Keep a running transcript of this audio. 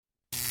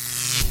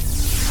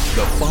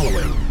The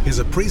following is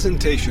a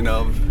presentation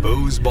of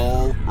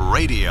Foosball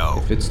Radio.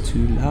 If it's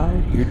too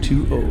loud, you're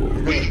too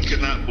old. We could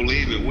not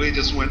believe it. We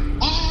just went,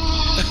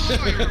 oh!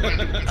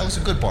 I was a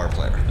good bar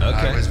player.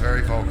 Okay. I was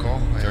very vocal.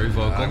 Very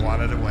vocal. I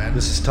wanted to win.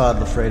 This is Todd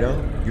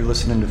Lafredo. You're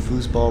listening to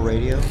Foosball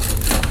Radio.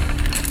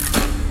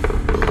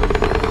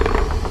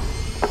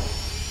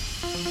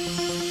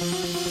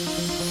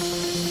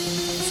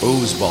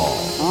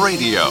 Foosball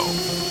Radio.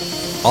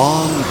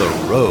 On the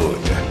road.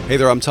 Hey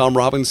there, I'm Tom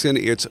Robinson.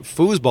 It's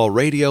Foosball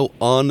Radio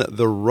on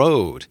the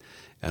road.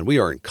 And we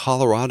are in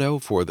Colorado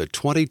for the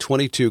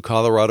 2022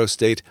 Colorado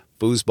State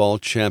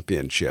Foosball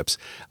Championships.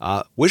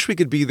 Wish we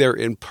could be there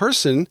in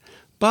person,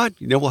 but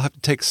we'll have to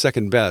take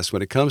second best.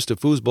 When it comes to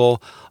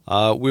foosball,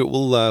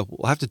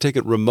 we'll have to take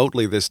it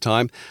remotely this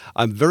time.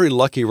 I'm very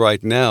lucky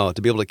right now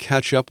to be able to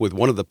catch up with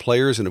one of the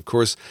players and, of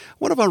course,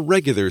 one of our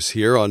regulars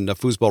here on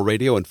Foosball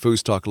Radio and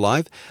Foos Talk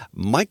Live.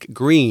 Mike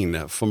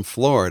Green from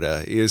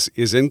Florida is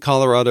in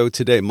Colorado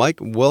today. Mike,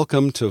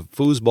 welcome to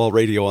Foosball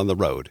Radio on the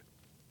road.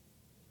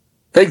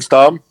 Thanks,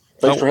 Tom.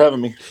 Thanks for having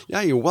me.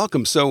 Yeah, you're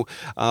welcome. So,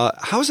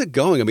 how's it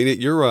going? I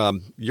mean,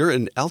 you're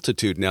in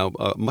altitude now,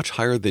 much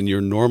higher than your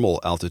normal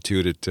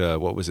altitude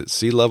at what was it,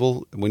 sea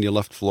level when you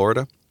left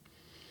Florida?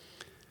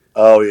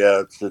 Oh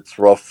yeah, it's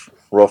rough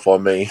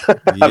on me.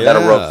 I've had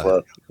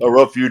a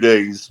rough few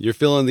days. You're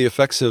feeling the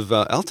effects of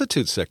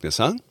altitude sickness,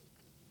 huh?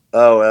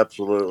 Oh,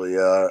 absolutely.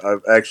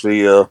 I've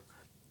actually,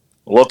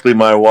 luckily,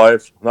 my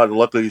wife, not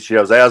luckily, she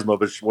has asthma,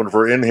 but one of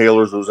her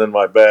inhalers was in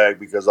my bag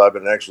because I've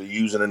been actually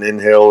using an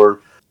inhaler.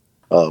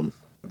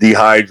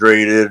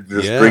 Dehydrated,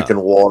 just drinking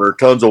water,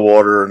 tons of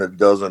water, and it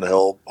doesn't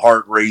help.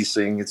 Heart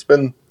racing. It's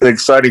been an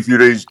exciting few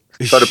days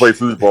trying to play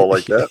foosball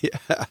like that.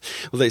 Yeah.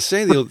 Well, they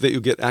say that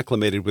you get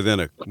acclimated within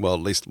at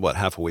least,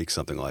 half a week,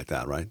 something like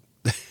that, right?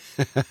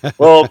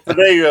 Well,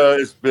 today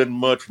it's been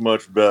much,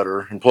 much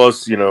better. And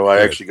plus, I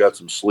actually got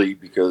some sleep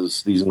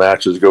because these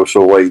matches go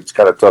so late. It's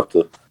kind of tough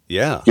to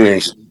get any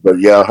sleep. But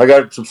yeah, I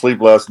got some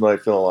sleep last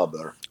night, feeling a lot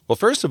better. Well,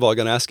 first of all, I'm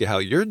going to ask you how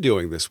you're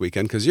doing this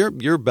weekend because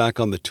you're back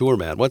on the tour,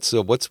 man. What's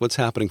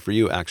happening for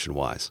you action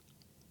wise?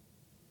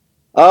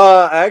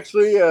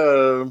 Actually,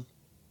 we're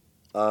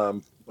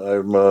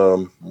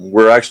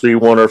actually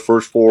won our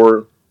first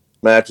 4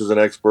 matches in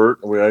expert.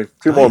 We have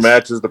 2 more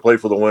matches to play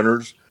for the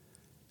winners,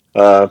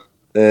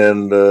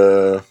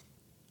 and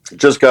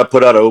just got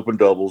put out of open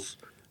doubles.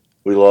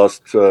 We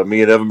lost.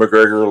 Me and Evan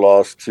McGregor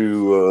lost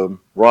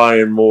to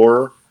Ryan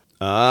Moore.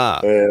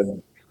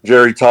 And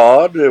Jerry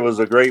Todd. It was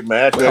a great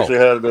match. We actually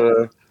had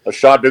a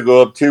shot to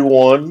go up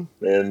 2-1,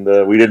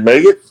 and we didn't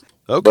make it.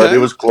 Okay. But it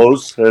was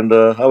close, and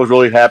I was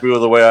really happy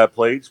with the way I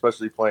played,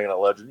 especially playing a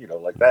legend,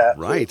 like that.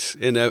 Right. So,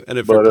 and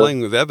if you're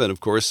playing with Evan, of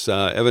course,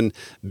 Evan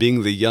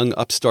being the young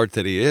upstart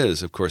that he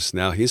is, of course,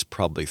 now he's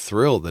probably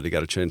thrilled that he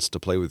got a chance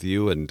to play with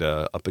you and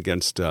up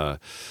against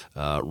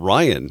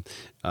Ryan.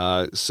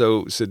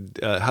 So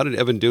how did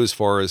Evan do as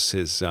far as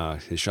his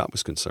shot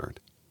was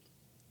concerned?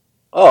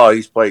 Oh,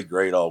 he's played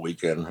great all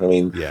weekend. I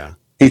mean,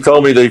 he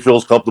told me that he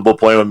feels comfortable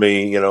playing with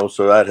me,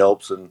 so that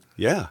helps. And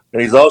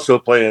he's also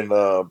playing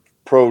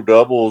pro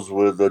doubles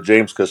with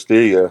James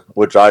Castilla,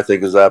 which I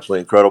think is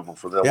absolutely incredible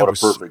for them. What a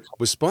perfect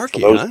with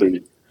Sparky, huh?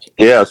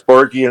 Yeah,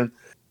 Sparky and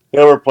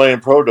we're playing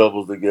pro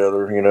doubles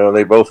together.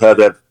 They both had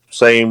that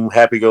same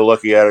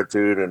happy-go-lucky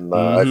attitude, and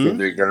I think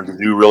they're going to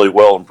do really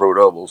well in pro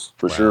doubles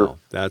for sure.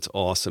 That's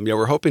awesome. Yeah,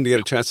 we're hoping to get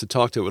a chance to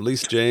talk to at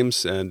least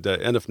James and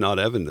if not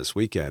Evan this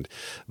weekend.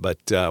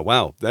 But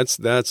wow, that's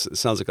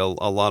sounds like a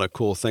lot of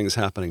cool things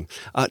happening.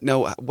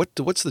 Now,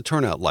 what's the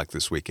turnout like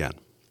this weekend?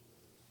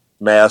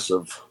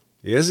 Massive.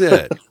 Is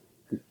it?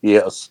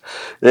 Yes.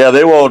 Yeah,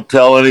 they won't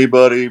tell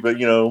anybody, but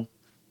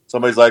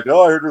somebody's like,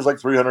 "Oh, I heard there's like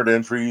 300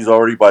 entries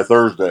already by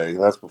Thursday."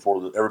 And that's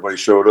before everybody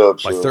showed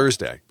up. By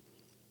Thursday.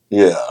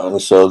 Yeah, and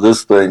so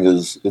this thing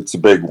it's a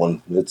big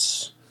one.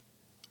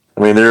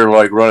 They're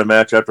like running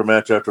match after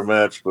match after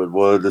match, but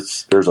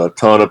there's a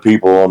ton of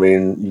people. I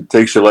mean, it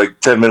takes you like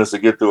 10 minutes to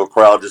get through a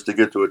crowd just to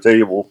get to a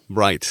table.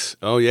 Right.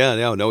 Oh, yeah.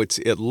 No, it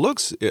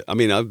looks, I've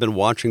been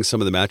watching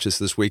some of the matches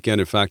this weekend.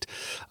 In fact,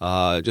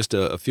 just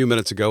a few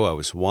minutes ago, I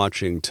was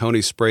watching Tony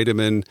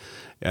Sprademan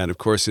and, of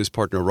course, his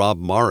partner Rob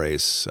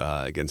Mares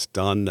against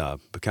Don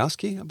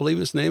Bukowski, I believe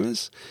his name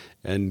is.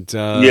 And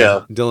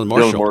Dylan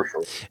Marshall.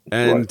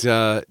 And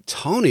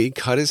Tony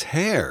cut his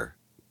hair.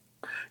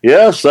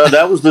 Yes,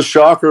 that was the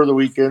shocker of the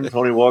weekend.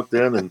 Tony walked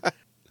in,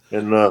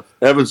 and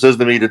Evan says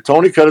to me, "Did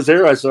Tony cut his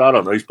hair?" I said, "I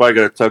don't know. He's probably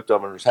got it tucked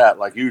up in his hat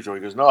like usual." He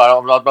goes, "No,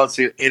 I'm not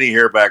seeing any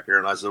hair back there."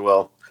 And I said,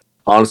 "Well,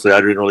 honestly, I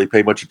didn't really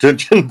pay much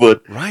attention,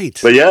 but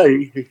yeah,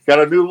 he got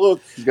a new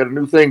look. He's got a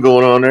new thing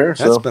going on there."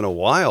 That's been a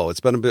while. It's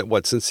been a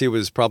bit since he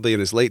was probably in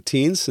his late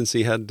teens since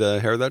he had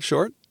hair that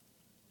short.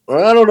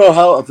 Well, I don't know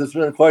how if it's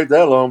been quite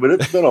that long, but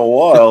it's been a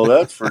while,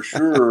 that's for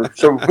sure.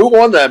 So, who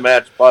won that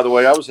match? By the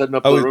way, I was heading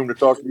up to the room to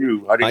talk to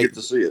you. I didn't get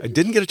to see it. I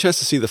didn't get a chance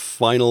to see the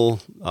final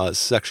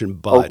section,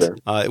 but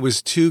it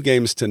was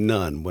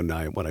 2-0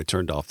 when I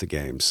turned off the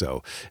game.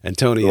 So, and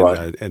Tony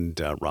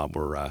and Rob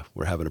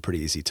were having a pretty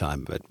easy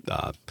time. But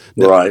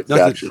not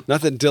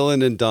that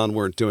Dylan and Don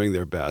weren't doing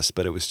their best,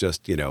 but it was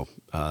just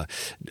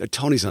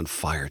Tony's on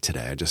fire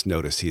today. I just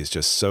noticed he is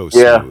just so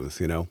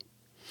smooth.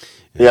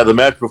 Yeah, the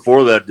match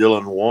before that,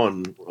 Dylan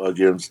won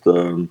against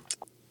not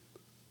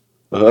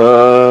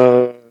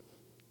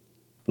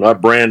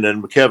Brandon,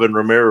 but Kevin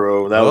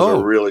Romero. That was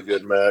a really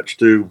good match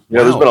too.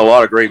 Yeah, There's been a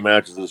lot of great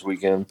matches this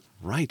weekend.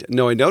 Right.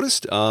 No, I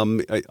noticed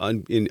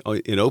in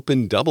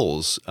open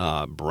doubles,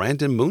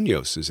 Brandon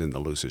Munoz is in the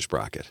losers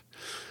bracket,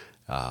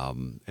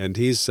 and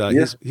he's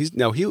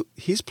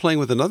playing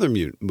with another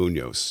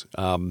Munoz.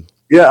 I'm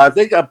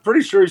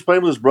pretty sure he's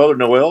playing with his brother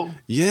Noel.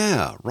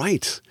 Yeah,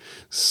 right.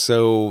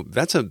 So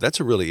that's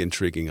a really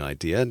intriguing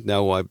idea.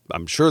 Now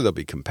I'm sure they'll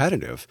be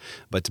competitive,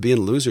 but to be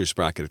in losers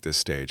bracket at this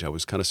stage, I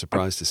was kind of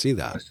surprised to see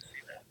that.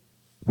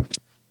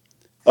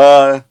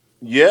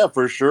 Yeah,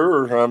 for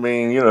sure. I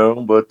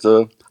mean, but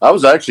I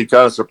was actually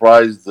kind of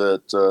surprised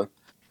that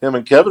him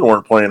and Kevin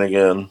weren't playing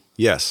again.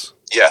 Yes.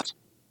 Yeah.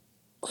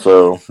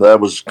 So that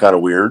was kind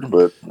of weird,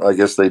 but I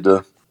guess they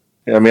do.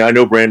 I mean, I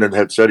know Brandon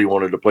had said he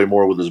wanted to play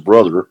more with his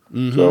brother.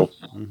 Mm-hmm. So,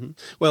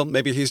 well,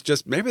 maybe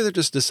they're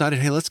just decided,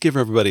 hey, let's give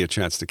everybody a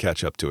chance to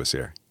catch up to us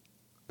here.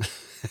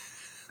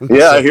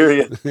 Yeah, I hear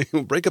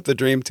you. Break up the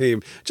dream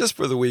team just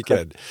for the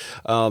weekend.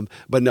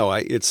 But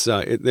no,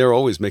 they're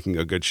always making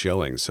a good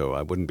showing, so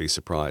I wouldn't be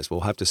surprised. We'll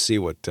have to see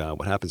what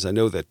happens. I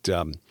know that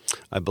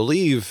I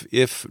believe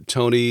if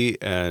Tony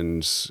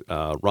and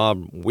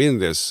Rob win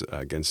this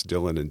against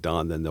Dylan and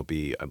Don, then they'll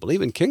be, I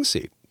believe, in King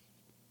Seat.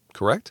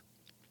 Correct?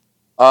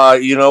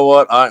 You know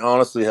what? I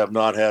honestly have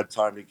not had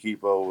time to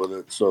keep up with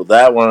it, so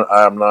that one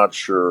I'm not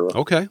sure.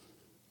 Okay.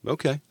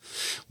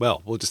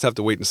 Well, we'll just have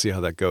to wait and see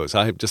how that goes.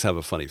 I just have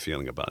a funny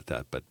feeling about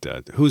that. But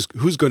who's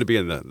going to be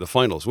in the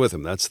finals with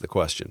him? That's the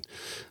question.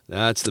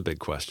 That's the big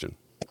question.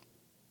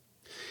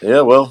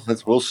 Yeah, well,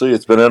 we'll see.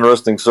 It's been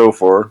interesting so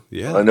far.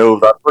 Yeah. I'm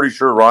pretty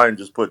sure Ryan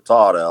just put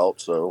Todd out,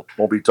 so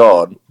won't be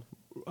Todd.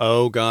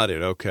 Oh, got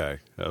it. Okay.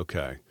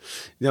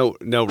 Now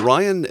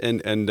Ryan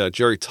and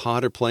Jerry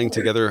Todd are playing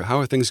together. How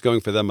are things going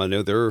for them? I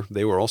know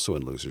they were also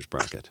in losers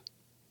bracket.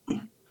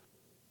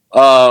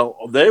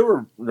 They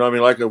were. I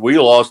mean, we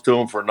lost to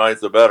them for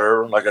ninth or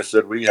better. Like I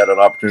said, we had an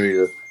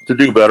opportunity to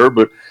do better,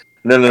 but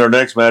then their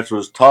next match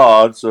was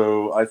Todd.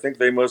 So I think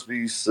they must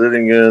be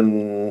sitting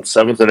in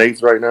 7th and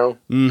 8th right now.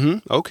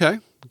 Mm-hmm. Okay.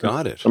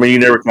 Got it. I mean, you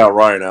never count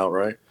Ryan out,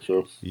 right?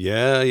 So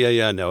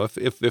yeah. No, if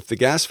the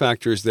gas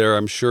factor is there,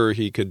 I'm sure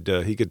he could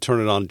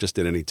turn it on just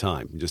at any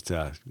time. Just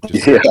gotta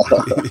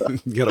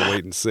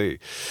wait and see.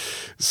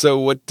 So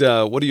what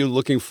are you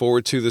looking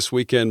forward to this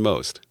weekend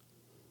most?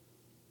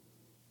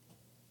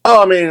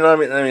 Oh, I mean,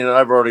 I'm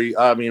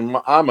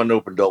an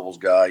open doubles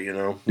guy,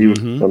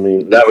 Mm-hmm. I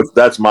mean,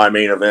 that's my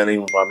main event.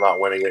 Even if I'm not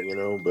winning it,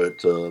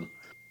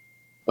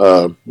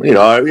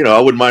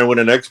 I wouldn't mind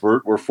winning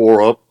expert. We're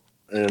 4 up.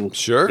 And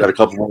sure, got a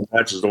couple more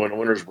matches to win the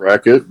winner's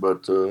bracket,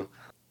 but for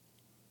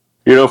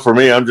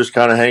me, I'm just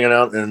kind of hanging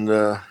out and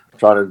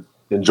trying to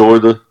enjoy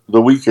the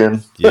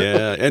weekend.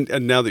 Yeah, and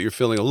now that you're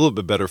feeling a little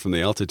bit better from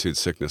the altitude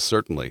sickness,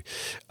 certainly.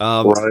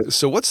 Right.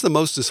 So what's the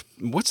most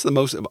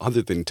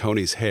other than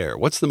Tony's hair?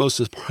 What's the most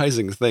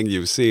surprising thing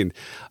you've seen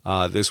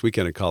this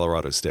weekend in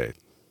Colorado State?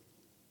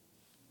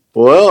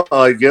 Well,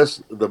 I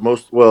guess the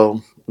most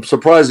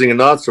surprising and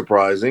not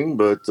surprising,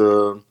 but.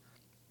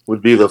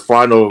 Would be the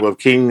final of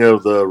King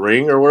of the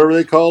Ring or whatever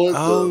they call it.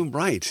 Oh,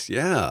 right,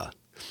 yeah.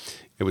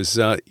 It was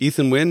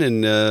Ethan Wynn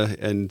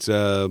and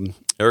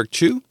Eric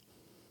Chu.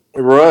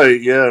 Right,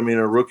 yeah. I mean,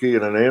 a rookie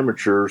and an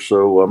amateur,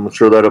 so I'm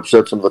sure that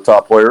upsets some of the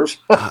top players.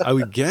 I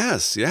would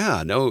guess,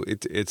 yeah. No,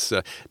 it's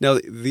now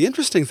the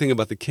interesting thing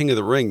about the King of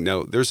the Ring.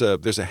 Now, there's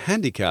a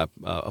handicap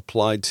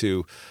applied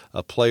to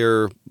a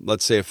player.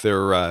 Let's say if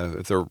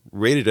they're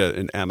rated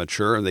an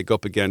amateur and they go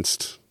up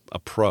against a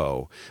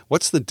pro,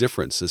 what's the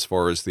difference as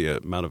far as the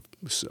amount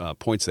of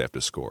points they have to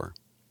score?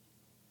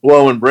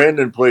 Well, when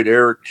Brandon played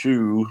Eric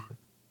Chu,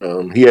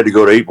 he had to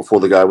go to 8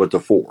 before the guy went to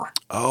 4.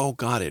 Oh,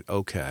 got it.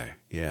 Okay,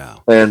 yeah.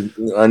 And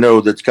I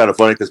know that's kind of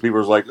funny because people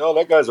are like, "Oh,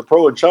 that guy's a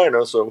pro in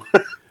China," so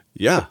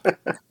yeah.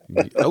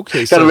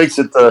 Okay, kind of makes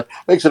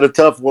it a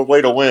tough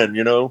way to win,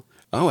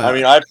 Oh, I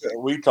mean,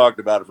 we talked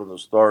about it from the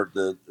start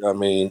that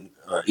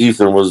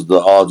Ethan was the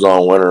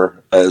odds-on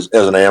winner as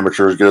an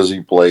amateur, as good as he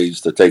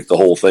plays, to take the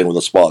whole thing with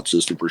a spot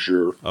system for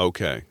sure.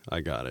 Okay, I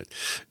got it.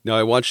 Now,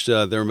 I watched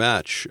their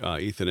match,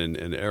 Ethan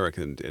and Eric,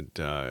 and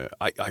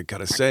I got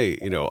to say,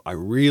 I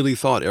really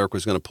thought Eric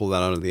was going to pull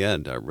that out in the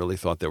end. I really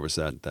thought there was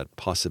that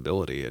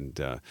possibility, and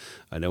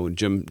I know when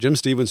Jim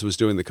Stevens was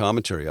doing the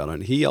commentary on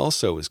it, he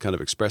also was kind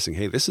of expressing,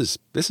 hey, this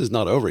is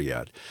not over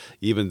yet,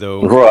 even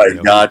though...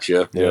 Right,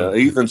 gotcha. Yeah,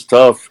 Ethan's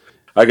tough.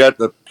 I got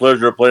the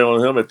pleasure of playing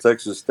with him at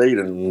Texas State,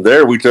 and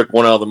there we took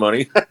one out of the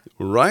money.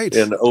 Right.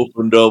 And the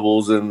open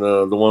doubles and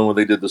the one where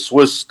they did the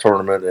Swiss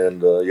tournament.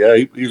 And,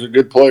 he's a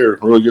good player,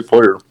 really good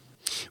player.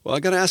 Well, I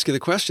got to ask you the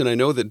question. I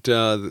know that,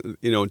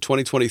 in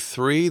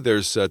 2023,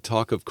 there's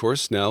talk, of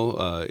course,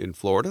 now in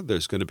Florida.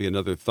 There's going to be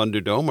another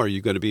Thunderdome. Are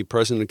you going to be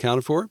present and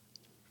accounted for?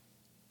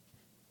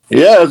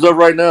 Yeah, as of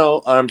right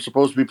now, I'm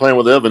supposed to be playing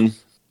with Evan.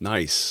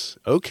 Nice.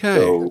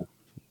 Okay.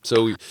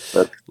 So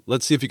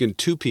let's see if you can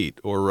two-peat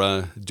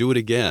or do it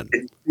again.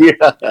 Yeah,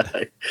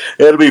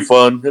 it'll be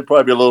fun. It'll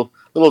probably be a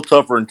little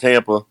tougher in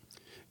Tampa.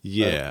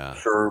 Yeah.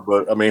 Sure,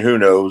 but I mean, who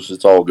knows?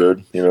 It's all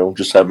good.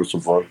 Just having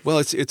some fun. Well,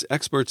 it's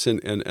experts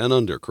and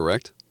under,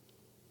 correct?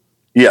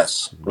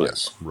 Yes. Right.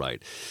 Yes.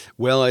 Right.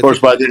 Well, of course,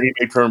 by then he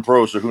may turn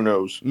pro, so who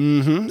knows?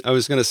 Mm-hmm. I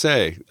was going to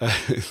say,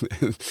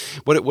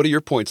 what are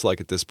your points like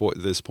at this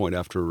point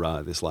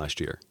after this last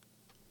year?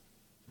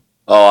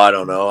 Oh, I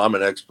don't know. I'm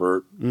an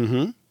expert.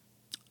 Mm-hmm.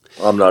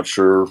 I'm not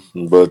sure,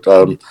 but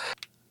they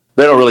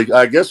don't really.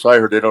 I guess I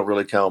heard they don't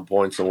really count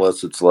points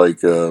unless it's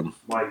like.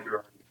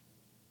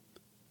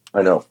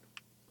 I know.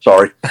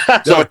 Sorry.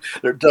 So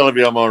they're telling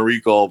me I'm on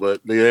recall,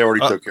 but they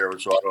already took care of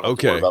it, so I don't have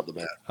to worry about the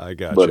match. I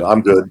got but you.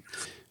 I'm good.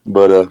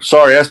 But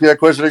sorry, ask me that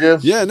question again.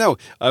 Yeah, no.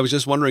 I was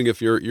just wondering if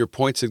your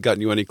points had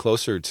gotten you any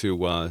closer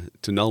to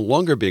no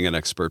longer being an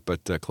expert,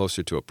 but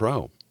closer to a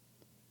pro.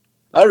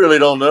 I really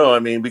don't know. I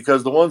mean,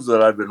 because the ones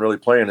that I've been really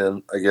playing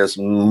in, I guess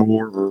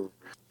more.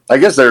 I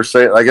guess they're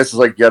saying. I guess it's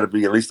like you got to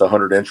be at least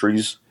 100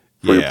 entries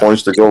for your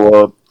points to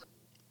go up.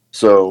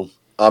 So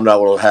I'm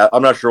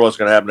not sure what's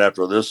going to happen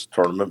after this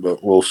tournament,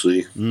 but we'll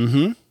see.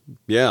 Mm-hmm.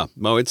 Yeah.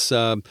 No, it's.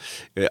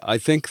 I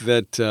think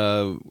that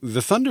the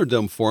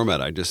Thunderdome format,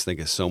 I just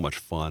think is so much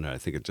fun. I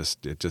think it's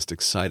just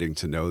exciting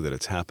to know that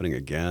it's happening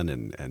again,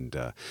 and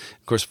of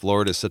course,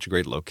 Florida is such a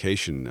great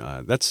location.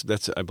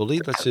 That's I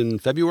believe that's in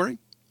February.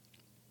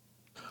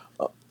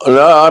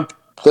 No,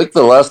 I think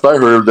the last I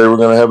heard they were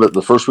going to have it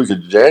the first week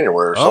of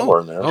January or somewhere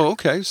in there. Oh,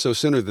 okay. So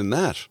sooner than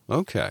that.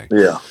 Okay.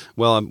 Yeah.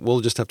 Well, we'll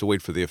just have to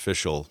wait for the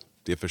official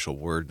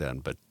word then.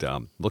 But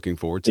looking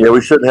forward to. Yeah,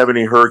 we shouldn't have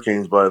any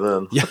hurricanes by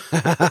then. Yeah.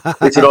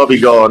 They should all be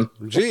gone.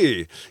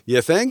 Gee,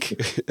 you think?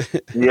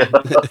 Yeah.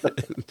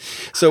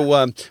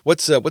 So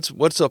what's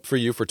up for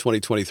you for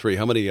 2023?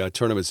 How many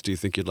tournaments do you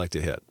think you'd like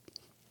to hit?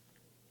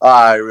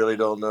 I really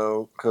don't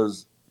know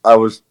because I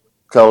was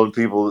telling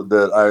people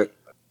that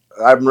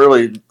I'm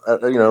really,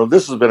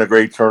 this has been a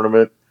great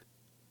tournament,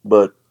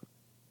 but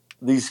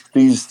these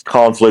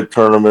conflict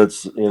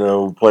tournaments,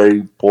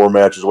 play 4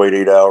 matches, wait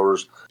 8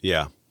 hours.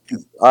 Yeah.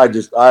 I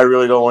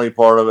really don't want any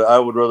part of it. I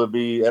would rather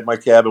be at my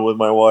cabin with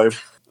my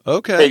wife.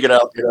 Okay. Take it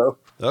out,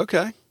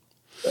 Okay.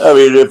 I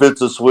mean, if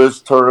it's a Swiss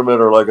tournament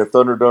or like a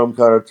Thunderdome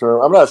kind of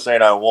tournament, I'm not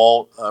saying I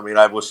won't. I mean,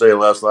 I was saying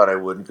last night I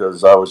wouldn't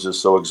because I was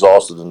just so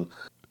exhausted.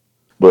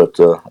 But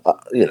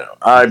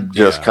I'm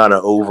just kind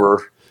of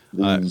over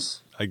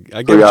these. I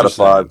 3 out of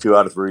 5, 2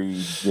 out of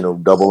 3,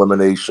 double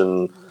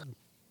elimination.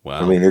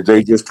 Wow. I mean,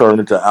 they just turned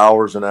into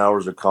hours and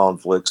hours of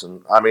conflicts.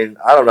 And I mean,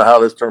 I don't know how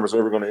this tournament's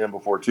ever going to end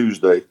before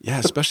Tuesday. Yeah,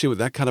 especially with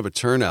that kind of a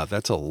turnout.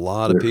 That's a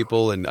lot of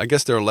people. And I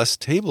guess there are less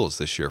tables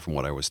this year from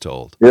what I was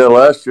told. Yeah,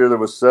 last year there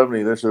was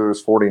 70. This year there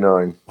was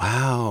 49.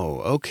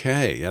 Wow.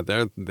 Okay. Yeah,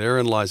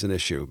 therein lies an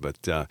issue.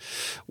 But, I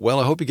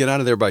hope you get out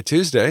of there by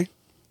Tuesday.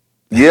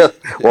 Yeah.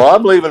 Well,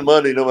 I'm leaving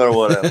Monday no matter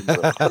what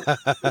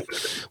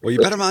happens. Well, you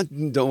better not.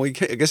 I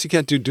guess you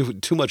can't do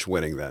too much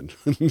winning then.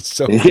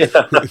 So, yeah.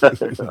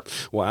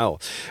 Wow.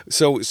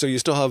 So you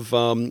still have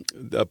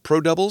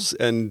pro doubles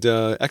and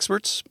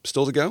experts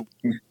still to go?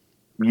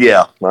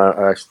 Yeah.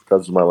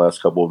 Those are my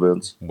last couple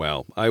events.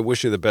 Well, I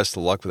wish you the best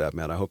of luck with that,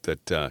 man. I hope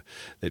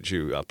that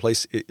you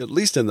place at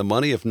least in the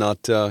money, if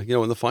not, in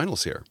the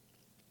finals here.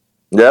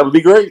 That would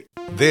be great.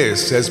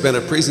 This has been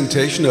a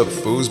presentation of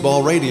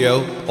Foosball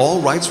Radio,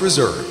 all rights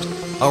reserved.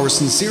 Our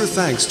sincere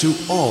thanks to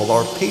all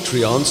our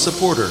Patreon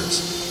supporters.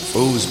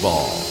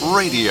 Foosball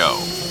Radio.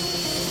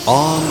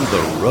 On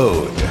the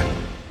road.